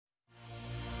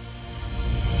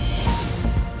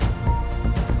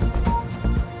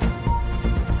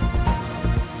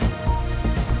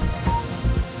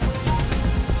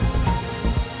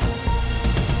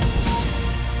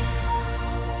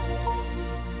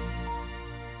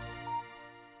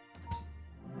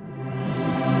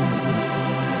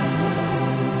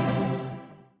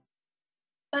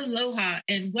Aloha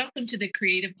and welcome to The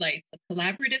Creative Life, a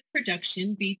collaborative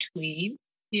production between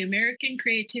the American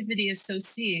Creativity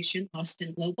Association,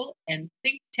 Austin Global, and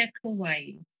Think Tech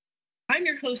Hawaii. I'm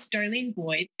your host, Darlene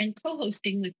Boyd, and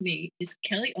co-hosting with me is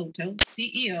Kelly Otto,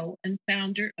 CEO and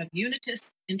founder of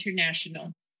Unitas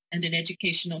International and an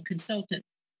educational consultant.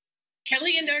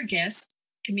 Kelly and our guest,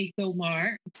 Kimiko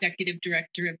Marr, Executive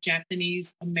Director of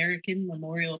Japanese American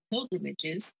Memorial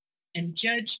Pilgrimages, and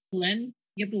Judge Glenn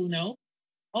Yabuno,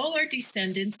 all are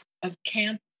descendants of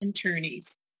Camp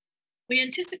Internees. We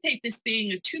anticipate this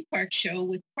being a two-part show,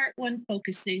 with part one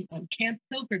focusing on camp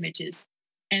pilgrimages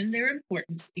and their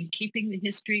importance in keeping the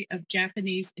history of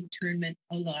Japanese internment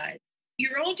alive.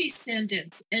 You're all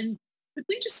descendants, and could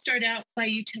we just start out by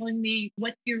you telling me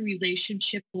what your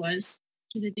relationship was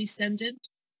to the descendant?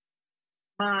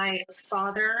 My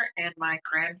father and my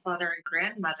grandfather and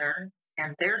grandmother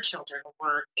and their children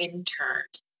were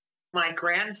interned. My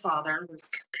grandfather was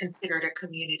considered a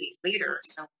community leader,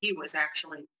 so he was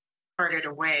actually carted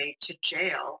away to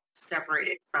jail,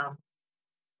 separated from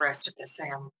the rest of the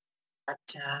family. But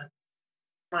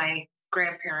my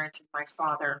grandparents and my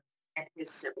father and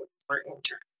his siblings were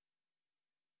interned.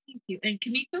 Thank you. And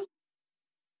Kimiko?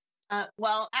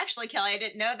 Well, actually, Kelly, I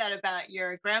didn't know that about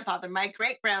your grandfather. My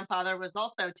great-grandfather was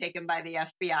also taken by the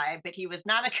FBI, but he was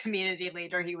not a community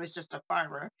leader. He was just a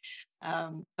farmer.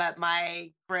 But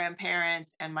my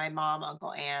grandparents and my mom,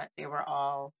 uncle, aunt, they were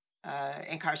all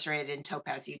incarcerated in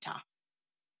Topaz, Utah.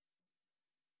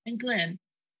 And Glenn?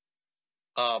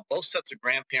 Both sets of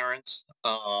grandparents,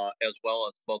 as well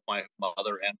as both my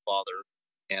mother and father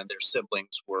and their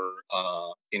siblings, were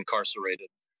incarcerated.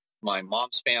 My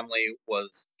mom's family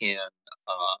was in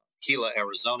Gila,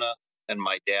 Arizona, and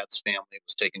my dad's family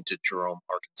was taken to Jerome,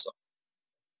 Arkansas.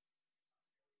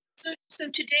 So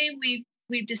today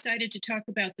we've decided to talk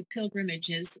about the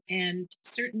pilgrimages, and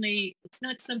certainly it's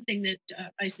not something that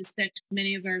I suspect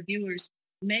many of our viewers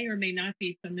may or may not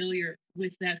be familiar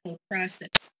with that whole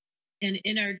process. And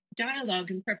in our dialogue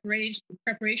and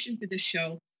preparation for the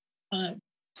show,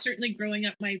 certainly growing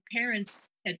up, my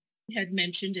parents had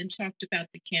mentioned and talked about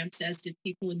the camps, as did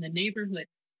people in the neighborhood,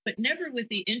 but never with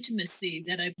the intimacy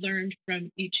that I've learned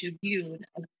from each of you. And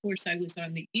of course, I was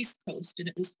on the East Coast, and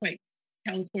it was quite,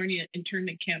 California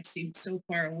internment camp seemed so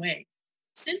far away.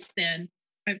 Since then,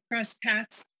 I've crossed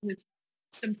paths with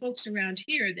some folks around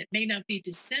here that may not be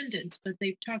descendants, but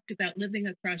they've talked about living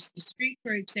across the street,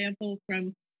 for example,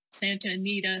 from Santa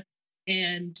Anita,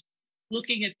 and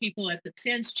looking at people at the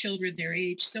fence, children their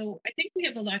age. So I think we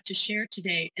have a lot to share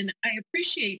today. And I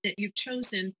appreciate that you've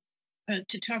chosen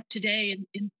to talk today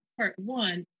in part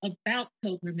one about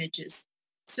pilgrimages.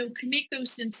 So Kimiko,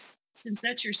 since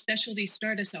that's your specialty,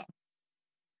 start us off.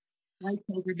 Why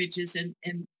pilgrimages, and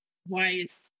why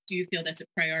do you feel that's a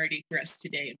priority for us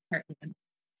today in part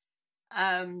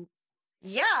one?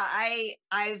 Yeah,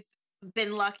 I've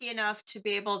been lucky enough to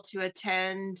be able to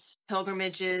attend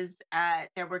pilgrimages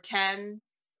there were 10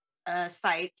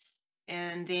 sites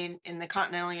in the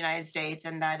continental United States,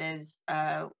 and that is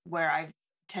where I've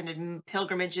attended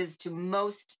pilgrimages to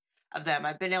most of them.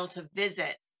 I've been able to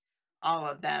visit all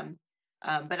of them,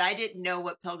 but I didn't know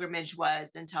what pilgrimage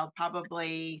was until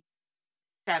probably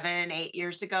 7, 8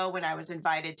 years ago, when I was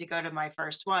invited to go to my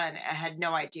first one. I had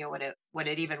no idea what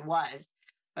it even was.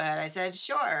 But I said,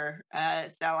 sure.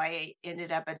 So I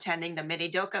ended up attending the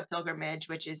Minidoka pilgrimage,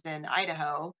 which is in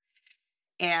Idaho.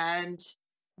 And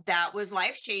that was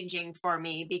life-changing for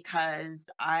me because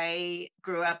I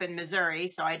grew up in Missouri,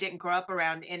 so I didn't grow up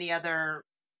around any other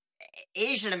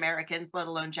Asian Americans, let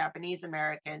alone Japanese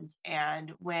Americans.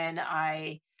 And when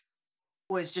I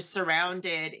was just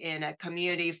surrounded in a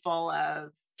community full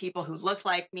of people who looked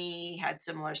like me, had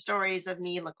similar stories of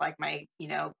me, looked like my,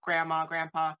 grandma,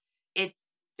 grandpa,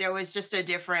 there was just a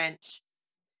different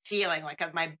feeling,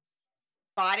 like my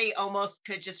body almost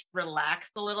could just relax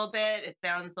a little bit. It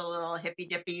sounds a little hippy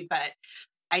dippy, but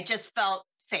I just felt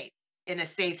safe in a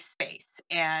safe space.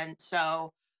 And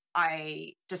so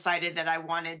I decided that I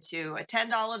wanted to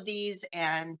attend all of these.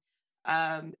 And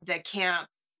the camp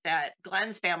that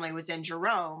Glenn's family was in,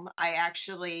 Jerome, I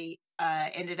actually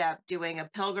ended up doing a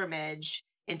pilgrimage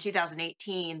in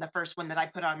 2018, the first one that I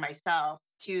put on myself,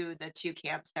 to the two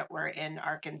camps that were in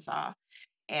Arkansas.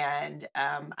 And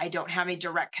I don't have a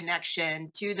direct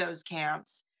connection to those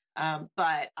camps,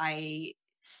 but I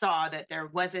saw that there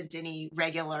wasn't any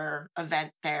regular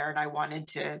event there, and I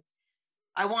wanted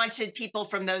people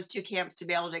from those two camps to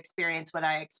be able to experience what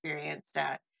I experienced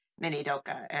at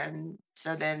Minidoka. And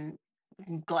so then,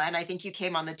 Glenn, I think you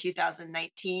came on the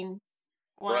 2019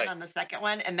 one, right, on the second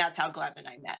one, and that's how Glenn and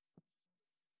I met.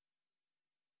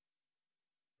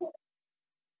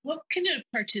 What can a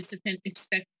participant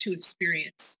expect to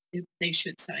experience if they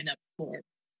should sign up for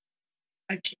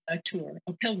a tour,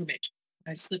 a pilgrimage?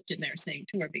 I slipped in there saying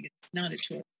tour because it's not a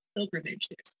tour, pilgrimage.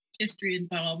 There's history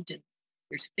involved and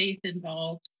there's faith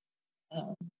involved.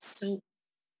 So,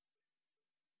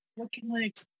 what can one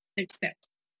expect?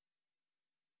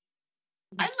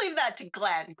 I'd leave that to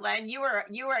Glenn. Glenn, you were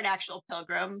an actual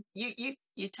pilgrim. You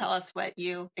tell us what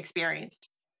you experienced.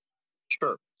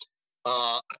 Sure.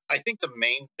 I think the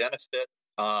main benefit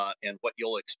and what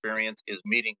you'll experience is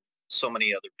meeting so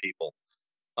many other people.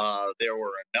 There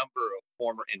were a number of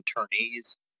former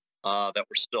internees that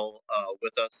were still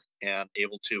with us and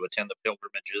able to attend the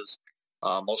pilgrimages.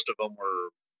 Most of them were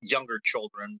younger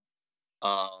children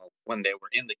when they were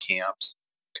in the camps.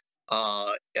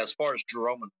 As far as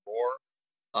Jerome and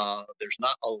Marr, there's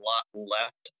not a lot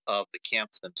left of the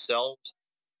camps themselves,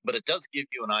 but it does give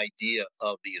you an idea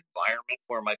of the environment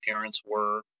where my parents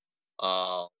were,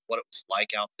 what it was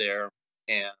like out there.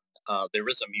 And there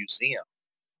is a museum.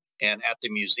 And at the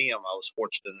museum, I was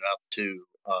fortunate enough to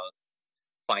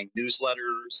find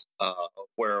newsletters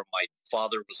where my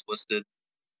father was listed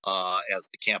as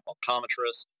the camp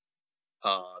optometrist.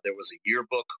 There was a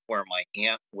yearbook where my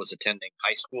aunt was attending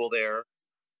high school there.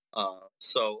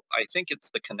 So I think it's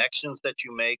the connections that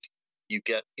you make. You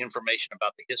get information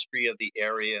about the history of the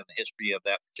area and the history of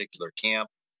that particular camp.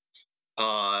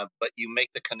 But you make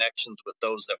the connections with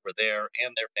those that were there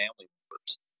and their family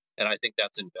members. And I think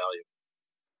that's invaluable.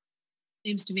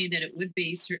 Seems to me that it would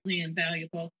be certainly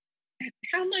invaluable.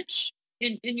 How much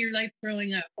in your life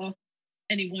growing up, well,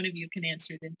 any one of you can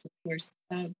answer this, of course,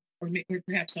 or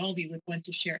perhaps all of you would want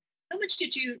to share. How much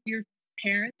did your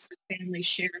parents or family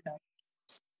share about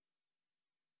this?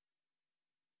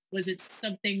 Was it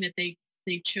something that they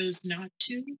chose not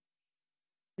to?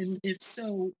 And if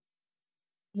so,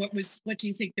 what do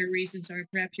you think their reasons are?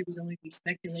 Perhaps you would only be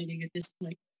speculating at this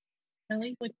point.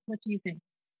 Ellie, what do you think?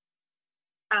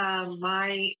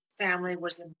 My family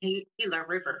was in Gila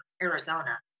River,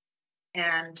 Arizona.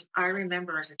 And I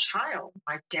remember as a child,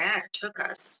 my dad took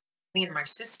us, me and my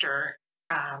sister,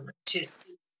 to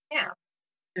see him.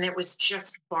 And there was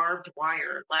just barbed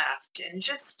wire left and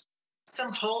just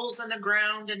some holes in the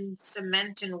ground and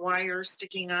cement and wire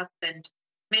sticking up and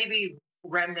maybe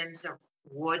remnants of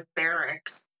wood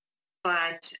barracks.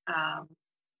 But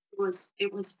it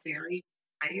was very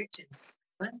quiet and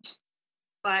silent.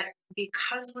 But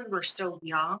because we were so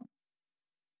young,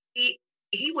 he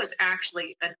was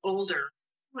actually he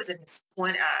was in his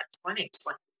 20s when he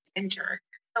was interned.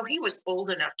 So he was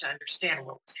old enough to understand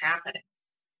what was happening.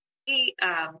 He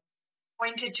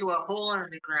pointed to a hole in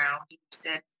the ground. He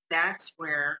said, that's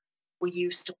where we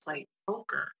used to play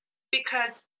poker.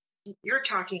 Because you're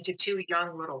talking to two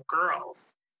young little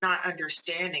girls, not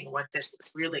understanding what this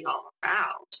was really all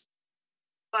about.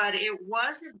 But it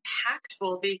was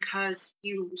impactful because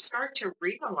you start to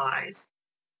realize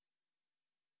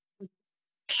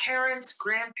parents,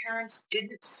 grandparents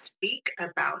didn't speak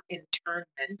about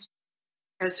internment,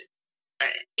 because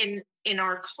in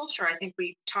our culture, I think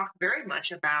we talk very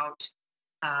much about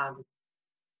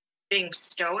being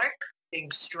stoic,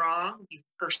 being strong, you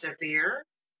persevere,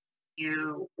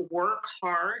 you work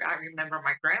hard. I remember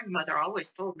my grandmother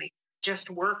always told me, just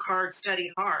work hard,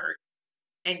 study hard,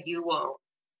 and you will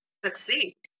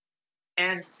succeed.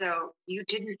 And so you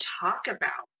didn't talk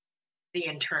about the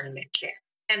internment camp.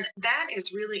 And that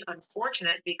is really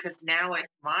unfortunate because now at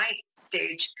my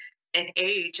stage and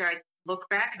age, I look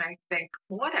back and I think,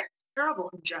 what a terrible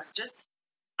injustice.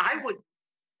 I would do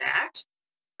that,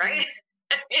 right?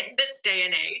 In this day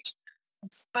and age.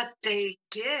 But they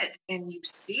did. And you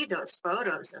see those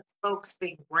photos of folks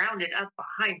being rounded up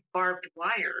behind barbed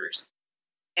wires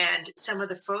and some of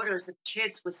the photos of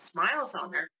kids with smiles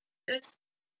on their faces.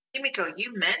 Kimiko,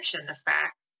 you mentioned the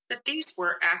fact that these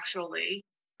were actually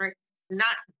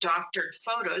not doctored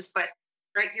photos, but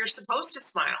you're supposed to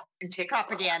smile and take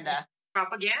propaganda.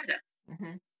 Propaganda.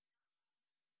 Mm-hmm.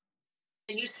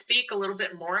 Can you speak a little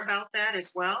bit more about that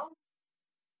as well?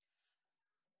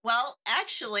 Well,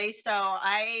 actually, so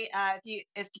if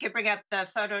you could bring up the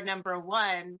photo number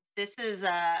 1, this is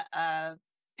a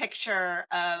picture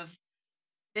of.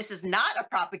 This is not a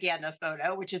propaganda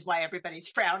photo, which is why everybody's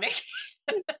frowning.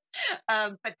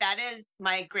 But that is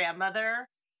my grandmother.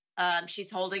 She's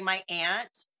holding my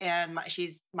aunt, and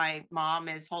my mom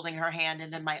is holding her hand,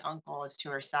 and then my uncle is to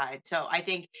her side. So I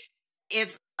think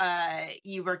if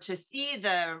you were to see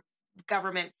the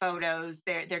government photos,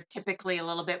 they're typically a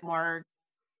little bit more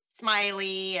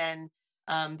smiley, and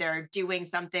they're doing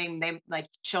something. They like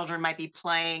children might be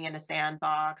playing in a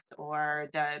sandbox, or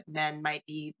the men might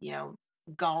be,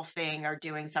 golfing or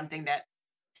doing something that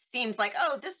seems like,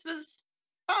 oh, this was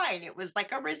fine. It was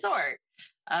like a resort.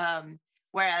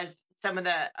 Whereas some of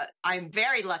the, I'm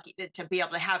very lucky to be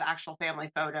able to have actual family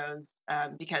photos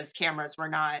because cameras were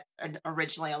not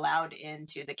originally allowed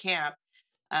into the camp.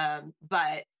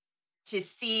 But to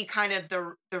see kind of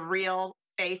the real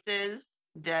faces,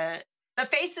 the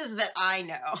faces that I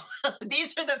know,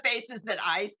 these are the faces that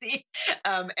I see,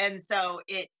 and so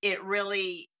it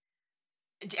really,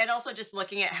 and also just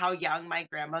looking at how young my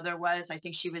grandmother was. I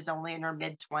think she was only in her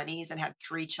mid 20s and had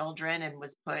 3 children and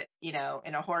was put, in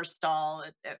a horse stall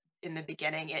in the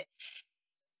beginning.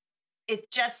 It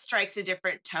just strikes a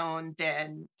different tone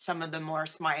than some of the more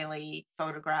smiley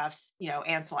photographs.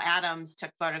 Ansel Adams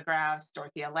took photographs,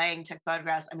 Dorothea Lange took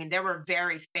photographs. I mean, there were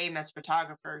very famous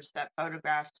photographers that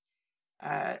photographed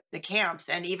the camps,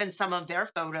 and even some of their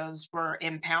photos were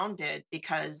impounded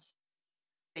because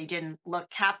they didn't look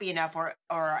happy enough, or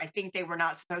I think they were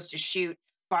not supposed to shoot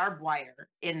barbed wire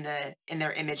in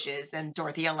their images, and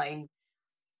Dorothea Lange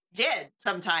did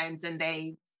sometimes, and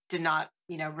they did not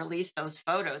release those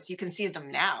photos. You can see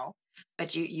them now,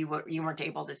 but you weren't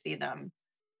able to see them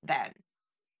then.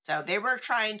 So they were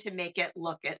trying to make it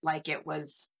look like it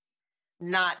was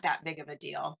not that big of a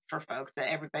deal for folks,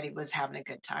 that everybody was having a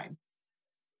good time.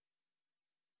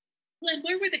 Glenn,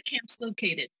 where were the camps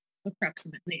located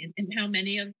approximately, and how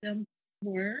many of them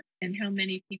were, and how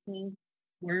many people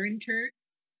were interred?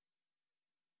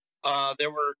 There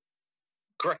were,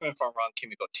 correct me if I'm wrong,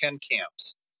 Kimiko, 10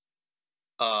 camps.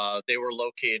 They were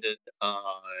located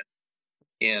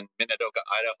in Minidoka,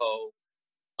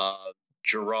 Idaho,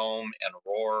 Jerome and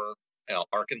Roar,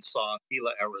 Arkansas,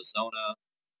 Gila, Arizona,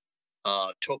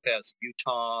 Topaz,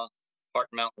 Utah, Hart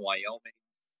Mountain, Wyoming.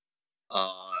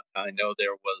 I know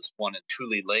there was one in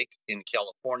Tule Lake in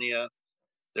California.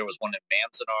 There was one in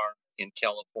Manzanar in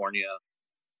California.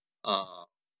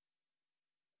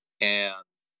 And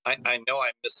I know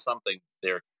I missed something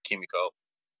there, Kimiko,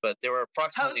 but there were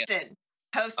approximately...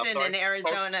 Poston in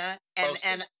Arizona,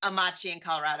 and Amachi in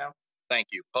Colorado. Thank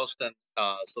you. Poston.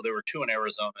 So there were 2 in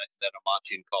Arizona and then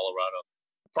Amachi in Colorado.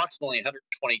 Approximately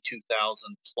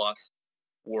 122,000 plus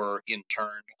were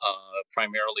interned,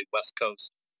 primarily West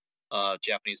Coast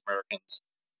Japanese Americans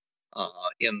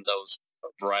in those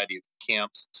variety of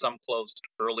camps. Some closed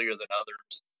earlier than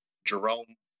others.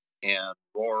 Jerome and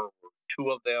Roar were 2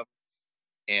 of them,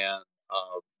 and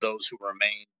those who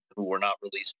remained, who were not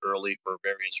released early for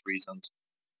various reasons,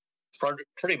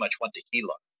 pretty much went to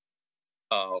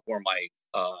Gila, where my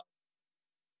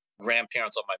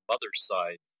grandparents on my mother's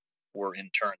side were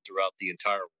interned throughout the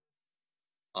entire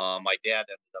war. My dad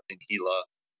ended up in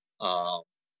Gila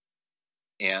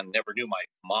and never knew my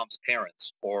mom's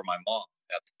parents or my mom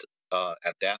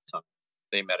at that time.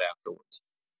 They met afterwards.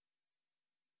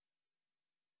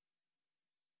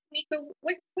 Nico,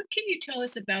 what can you tell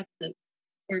us about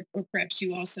or perhaps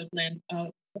you also, Glenn,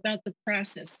 about the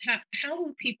process? How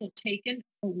were people taken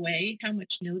away? How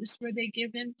much notice were they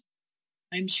given?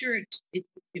 I'm sure it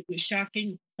was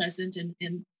shocking, pleasant,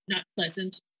 and not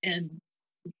pleasant, and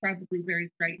probably very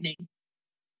frightening.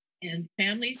 And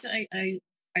families, I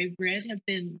read,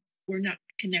 were not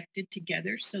connected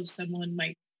together, so someone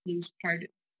might lose part.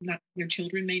 Not their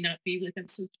children may not be with them.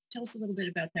 So tell us a little bit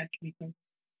about that, Kimiko.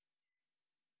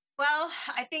 Well,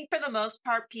 I think for the most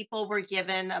part, people were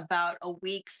given about a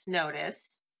week's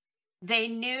notice. They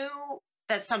knew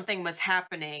that something was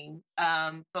happening,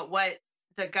 but what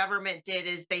the government did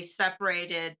is they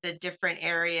separated the different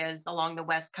areas along the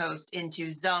West Coast into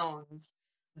zones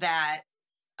that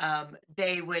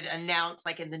they would announce,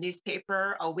 like in the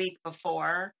newspaper, a week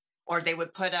before, or they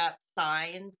would put up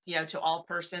signs, to all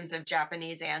persons of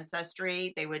Japanese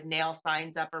ancestry. They would nail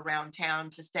signs up around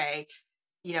town to say,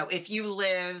 if you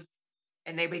live,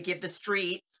 and they would give the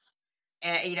streets,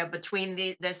 between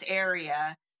this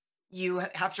area, you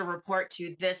have to report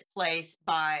to this place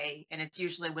by, and it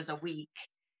usually was a week.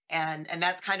 And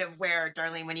that's kind of where,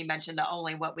 Darlene, when you mentioned the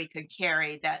only what we could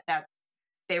carry, that's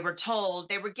they were told,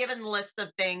 they were given a list of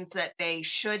things that they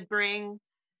should bring,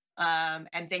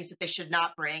 and things that they should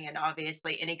not bring. And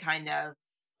obviously any kind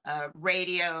of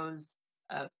radios,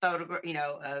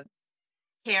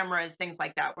 cameras, things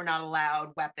like that were not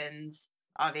allowed, weapons,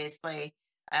 obviously,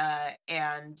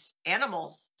 and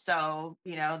animals. So,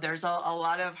 there's a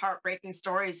lot of heartbreaking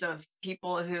stories of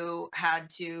people who had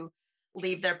to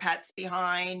leave their pets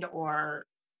behind, or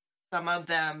some of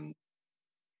them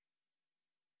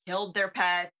killed their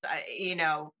pets,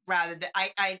 rather than,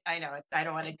 I know I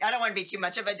don't want to be too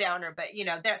much of a downer, but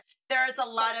there's a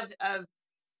lot of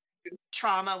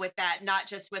trauma with that, not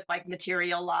just with like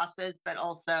material losses, but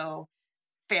also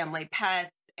family pets.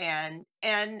 And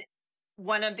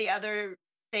one of the other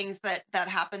things that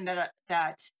happened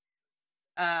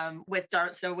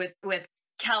with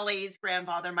Kelly's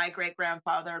grandfather, my great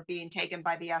grandfather being taken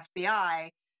by the FBI,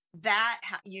 that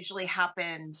usually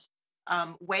happened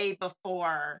way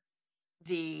before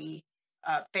the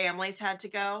families had to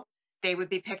go. They would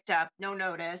be picked up, no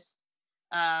notice.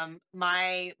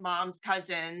 My mom's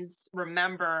cousins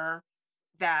remember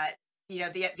that,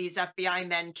 these FBI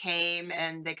men came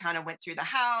and they kind of went through the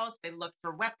house. They looked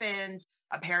for weapons.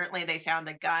 Apparently, they found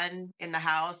a gun in the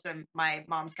house, and my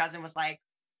mom's cousin was like,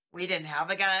 "We didn't have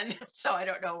a gun," so I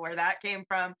don't know where that came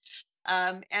from.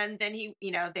 And then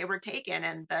they were taken,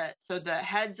 and the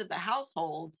heads of the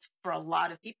households for a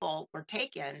lot of people were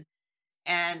taken.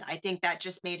 And I think that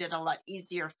just made it a lot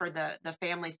easier for the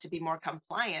families to be more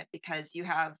compliant, because you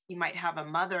might have a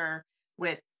mother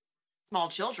with small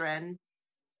children,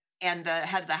 and the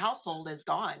head of the household is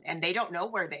gone and they don't know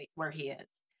where he is.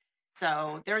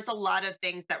 So there's a lot of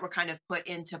things that were kind of put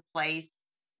into place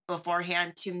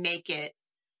beforehand to make it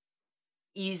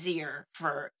easier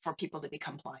for people to be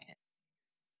compliant.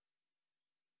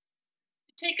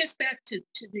 Take us back to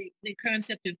the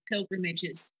concept of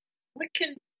pilgrimages. What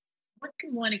can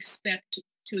one expect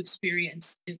to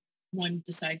experience if one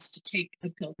decides to take a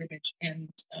pilgrimage? And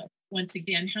once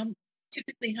again,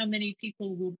 typically how many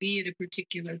people will be at a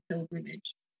particular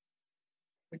pilgrimage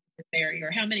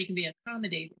or how many can be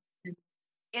accommodated?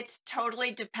 It's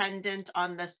totally dependent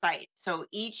on the site. So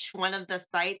each one of the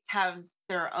sites has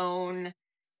their own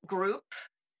group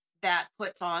that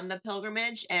puts on the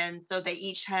pilgrimage. And so they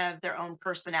each have their own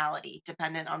personality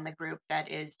dependent on the group that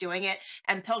is doing it.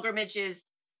 And pilgrimages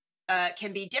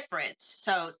can be different.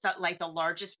 So like the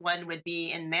largest one would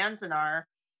be in Manzanar.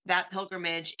 That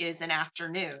pilgrimage is an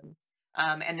afternoon,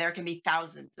 and there can be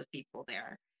thousands of people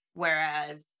there.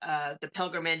 Whereas the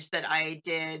pilgrimage that I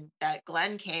did that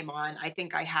Glenn came on, I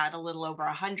think I had a little over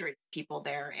 100 people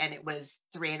there, and it was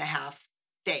 3.5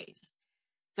 days.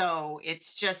 So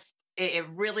it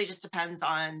really just depends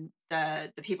on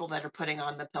the people that are putting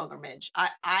on the pilgrimage. I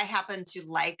happen to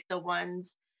like the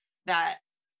ones that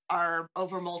are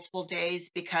over multiple days,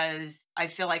 because I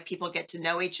feel like people get to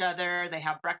know each other. They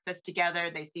have breakfast together.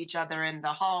 They see each other in the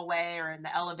hallway or in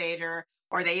the elevator,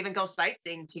 or they even go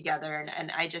sightseeing together. And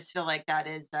I just feel like that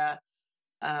is a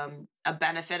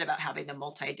benefit about having the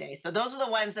multi-day. So those are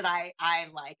the ones that I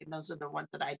like, and those are the ones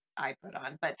that I put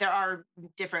on. But there are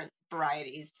different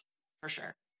varieties for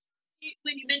sure.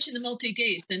 When you mentioned the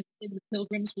multi-days, then the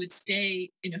pilgrims would stay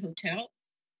in a hotel?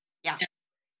 Yeah.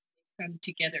 Come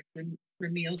together for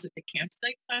meals at the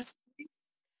campsite, possibly?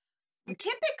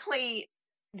 Typically,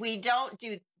 we don't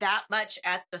do that much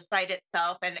at the site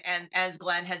itself. And as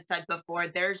Glenn had said before,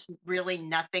 there's really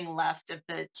nothing left of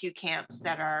the 2 camps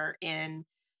that are in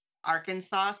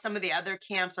Arkansas. Some of the other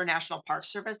camps are National Park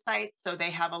Service sites, so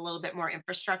they have a little bit more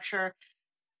infrastructure.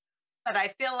 But I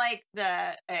feel like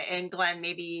and Glenn,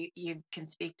 maybe you can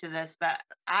speak to this, but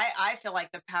I feel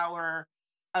like the power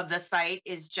of the site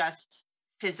is just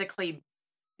physically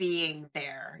being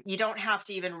there. You don't have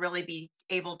to even really be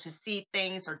able to see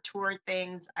things or tour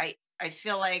things. I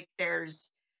feel like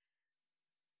there's,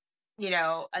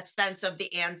 a sense of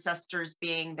the ancestors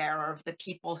being there, or of the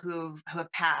people who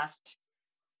have passed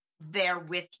there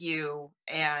with you.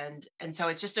 And so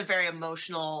it's just a very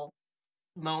emotional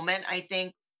moment, I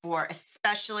think, for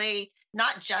especially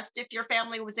not just if your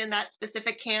family was in that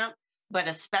specific camp, but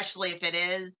especially if it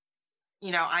is.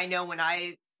 I know when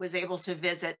I was able to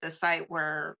visit the site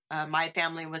where my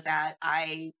family was at,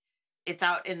 it's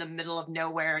out in the middle of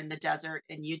nowhere in the desert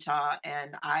in Utah,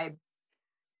 and I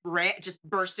just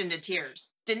burst into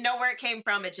tears. Didn't know where it came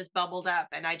from. It just bubbled up,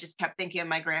 and I just kept thinking of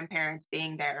my grandparents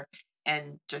being there,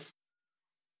 and just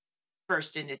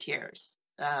burst into tears.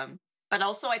 But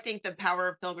also, I think the power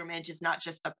of pilgrimage is not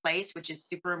just the place, which is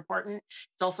super important.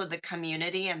 It's also the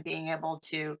community and being able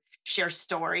to share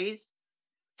stories.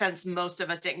 Since most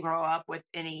of us didn't grow up with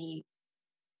any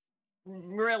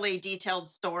really detailed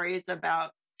stories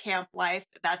about camp life,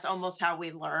 that's almost how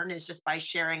we learn, is just by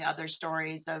sharing other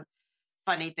stories of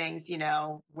funny things,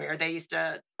 where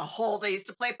a hole they used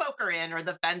to play poker in, or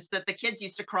the fence that the kids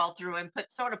used to crawl through and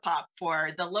put soda pop for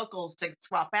the locals to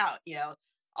swap out,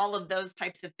 all of those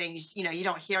types of things, you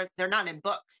don't hear, they're not in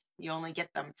books. You only get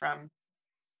them from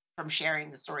sharing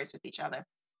the stories with each other.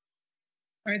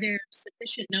 Are there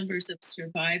sufficient numbers of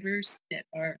survivors that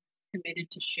are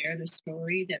committed to share the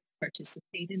story, that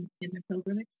participate in the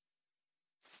pilgrimage,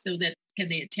 so that can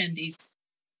the attendees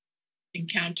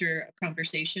encounter a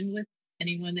conversation with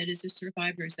anyone that is a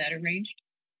survivor? Is that arranged?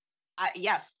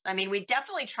 Yes. I mean, we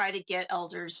definitely try to get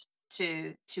elders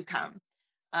to come.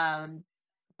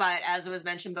 But as was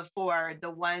mentioned before, the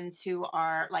ones who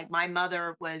are like my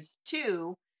mother was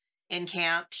 2 in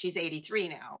camp. She's 83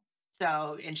 now.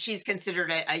 So, and she's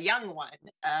considered a young one.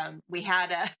 We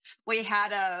had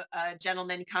a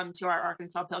gentleman come to our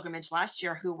Arkansas pilgrimage last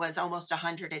year who was almost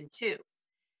 102,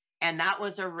 and that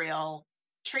was a real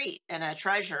treat and a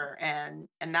treasure. And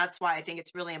that's why I think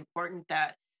it's really important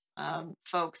that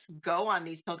folks go on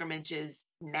these pilgrimages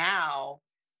now,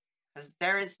 because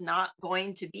there is not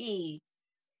going to be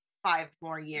 5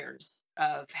 more years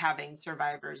of having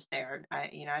survivors there.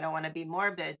 I don't want to be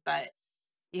morbid, but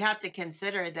you have to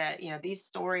consider that, these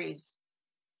stories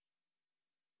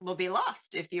will be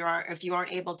lost if you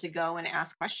aren't able to go and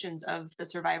ask questions of the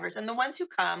survivors. And the ones who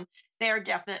come, they are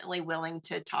definitely willing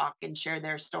to talk and share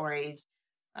their stories.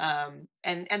 And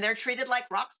they're treated like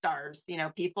rock stars.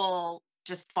 People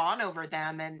just fawn over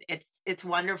them, and it's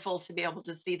wonderful to be able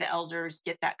to see the elders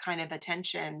get that kind of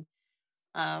attention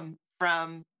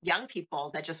from young people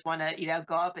that just want to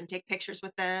go up and take pictures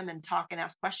with them and talk and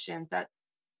ask questions. That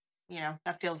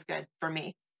feels good for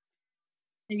me.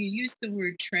 And you use the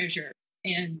word treasure,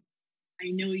 and I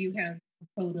know you have a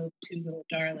photo of 2 little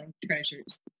darling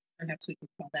treasures. Perhaps we could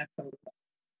call that photo.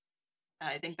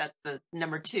 I think that's the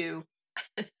number 2.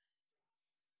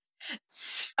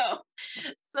 So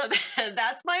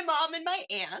that's my mom and my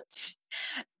aunt,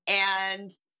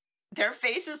 and their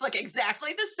faces look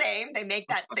exactly the same. They make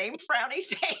that same frowny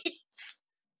face.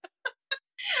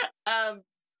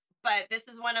 But this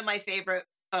is one of my favorite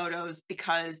photos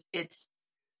because it's,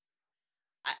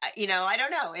 I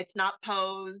don't know. It's not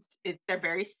posed. They're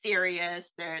very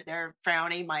serious. They're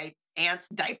frowny. My aunt's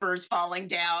diapers falling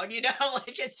down.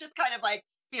 Like it's just kind of like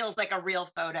feels like a real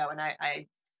photo, and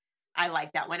I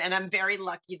like that one. And I'm very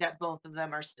lucky that both of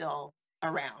them are still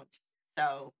around.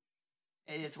 So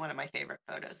it is one of my favorite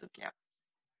photos of camp.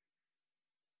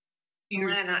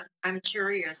 Glenn, I'm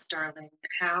curious, darling,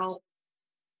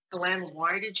 Glenn,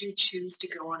 why did you choose to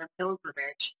go on a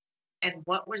pilgrimage, and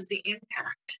what was the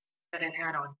impact that it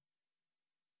had on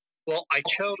you? Well,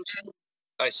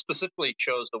 I specifically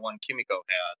chose the one Kimiko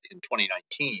had in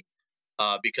 2019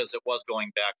 because it was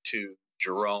going back to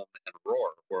Jerome and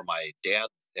Roar, where my dad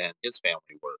and his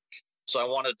family were. So I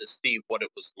wanted to see what it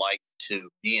was like to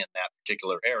be in that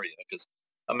particular area, because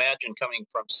imagine coming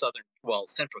from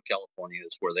Central California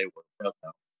is where they were,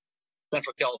 Fresno,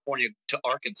 Central California to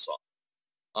Arkansas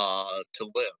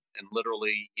to live. And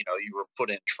literally, you were put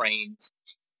in trains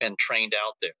and trained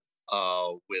out there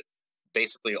with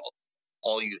basically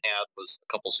all you had was a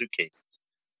couple suitcases.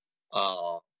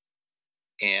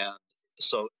 And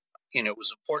so, it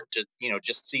was important to,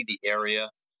 just see the area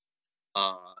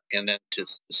and then to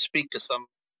speak to some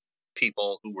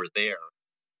people who were there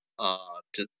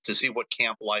to see what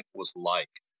camp life was like.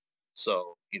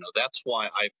 So, that's why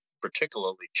I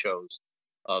particularly chose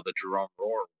the Jerome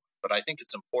Roar. But I think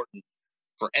it's important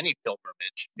for any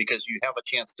pilgrimage because you have a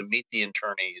chance to meet the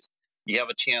internees. You have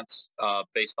a chance,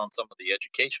 based on some of the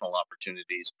educational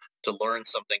opportunities, to learn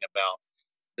something about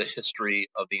the history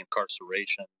of the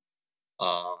incarceration,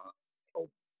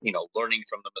 learning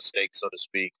from the mistakes, so to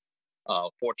speak.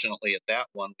 Fortunately, at that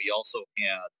one, we also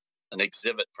had an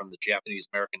exhibit from the Japanese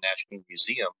American National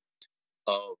Museum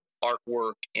of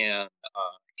artwork and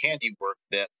handiwork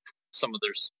that some of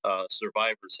their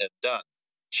survivors had done.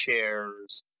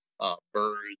 Chairs,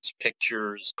 birds,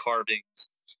 pictures, carvings,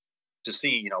 to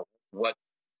see, what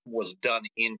was done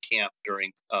in camp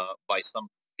by some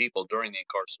people during the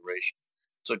incarceration.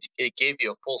 So it gave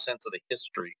you a full sense of the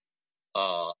history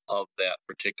of that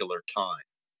particular time.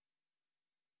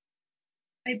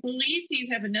 I believe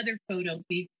you have another photo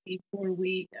before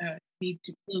we need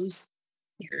to close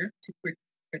here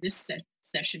for this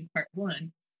session, part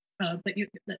 1. But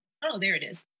there it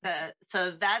is.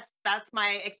 So that's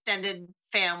my extended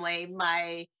family.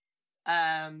 My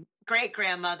great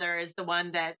grandmother is the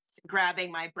one that's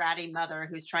grabbing my bratty mother,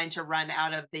 who's trying to run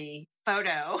out of the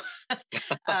photo.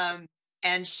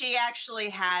 And she actually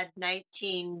had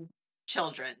 19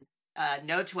 children,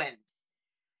 no twins.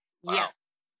 Wow. Yes.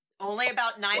 Only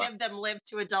about 9 of them lived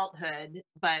to adulthood,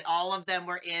 but all of them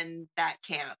were in that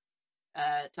camp.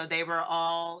 So they were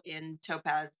all in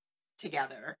Topaz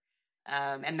together.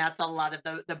 And that's a lot of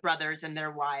the brothers and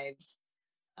their wives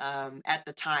at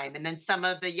the time. And then some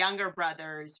of the younger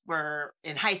brothers were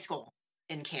in high school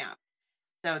in camp.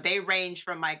 So they range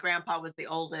from, my grandpa was the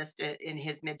oldest in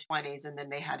his mid-20s, and then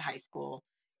they had high school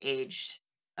aged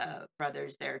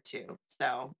brothers there too.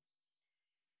 So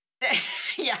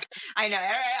yeah, I know.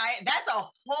 That's a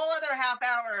whole other half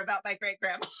hour about my great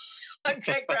grandma, and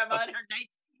her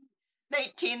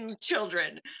 19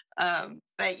 children.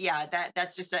 But yeah,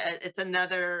 that's just it's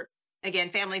another again,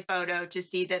 family photo to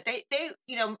see that they,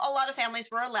 a lot of families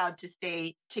were allowed to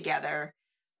stay together.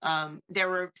 There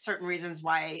were certain reasons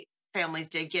why families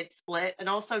did get split. And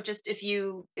also just if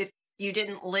you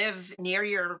didn't live near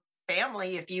your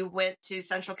family, if you went to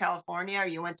Central California or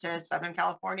you went to Southern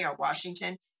California or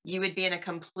Washington, you would be in a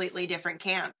completely different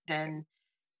camp than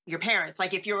your parents.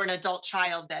 Like if you were an adult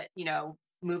child that,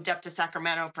 moved up to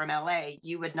Sacramento from LA,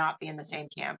 you would not be in the same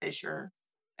camp as your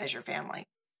family.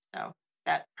 So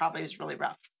that probably was really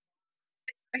rough.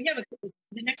 I have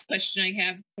the next question I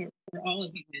have for all of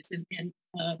you is, and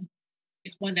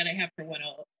it's one that I have for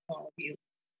all of you.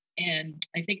 And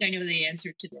I think I know the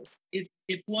answer to this.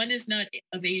 If one is not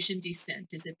of Asian descent,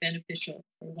 is it beneficial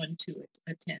for one to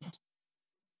attend?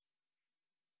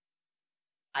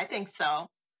 I think so.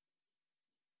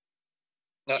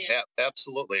 Yeah.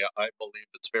 Absolutely. I believe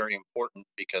it's very important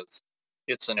because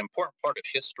it's an important part of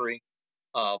history.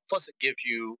 Plus, it gives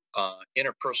you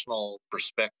interpersonal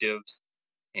perspectives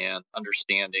and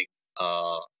understanding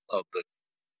of the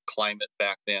climate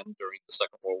back then during the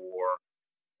Second World War.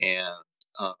 And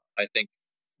I think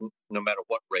no matter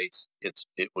what race,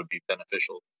 it would be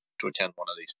beneficial to attend one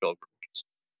of these pilgrimages.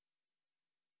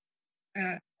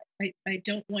 I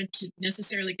don't want to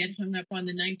necessarily get hung up on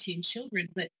the 19 children,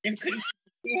 but there could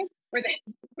be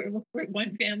for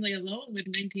one family alone with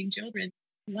 19 children.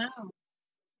 Wow.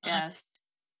 Yes.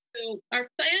 So our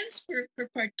plans for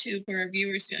part 2 for our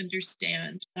viewers to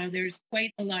understand, there's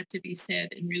quite a lot to be said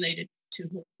and related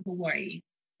to Hawaii.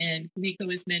 And Kimiko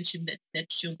has mentioned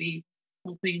that she'll be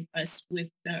helping us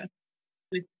with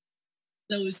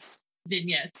those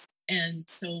vignettes. And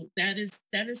so that is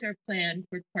our plan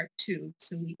for part 2.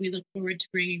 So we look forward to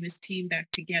bringing this team back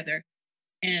together.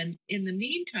 And in the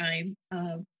meantime,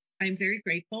 I'm very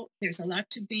grateful. There's a lot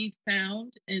to be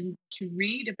found and to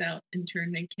read about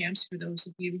internment camps for those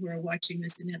of you who are watching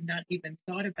this and have not even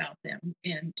thought about them.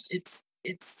 And it's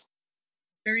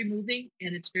very moving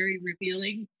and it's very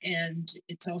revealing. And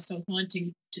it's also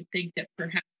haunting to think that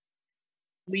perhaps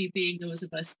we, being those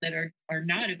of us that are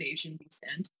not of Asian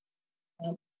descent,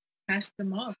 passed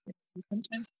them off.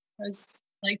 Sometimes because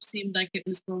life seemed like it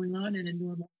was going on in a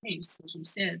normal pace. As you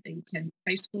said, they attended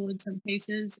high school in some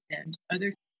cases and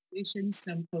other situations.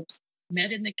 Some folks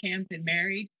met in the camp and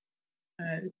married,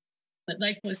 but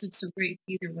life wasn't so great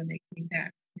either when they came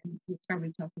back. And we'll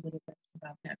probably talk a little bit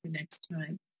about that the next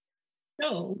time.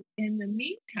 So in the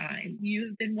meantime,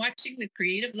 you've been watching The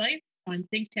Creative Life on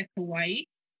Think Tech Hawaii.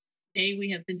 Today we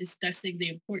have been discussing the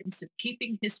importance of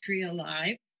keeping history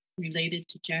alive related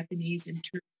to Japanese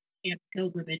internment camp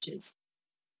pilgrimages.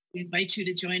 We invite you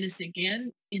to join us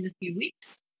again in a few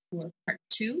weeks for part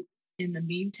 2. In the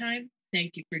meantime,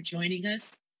 thank you for joining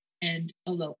us and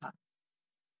aloha.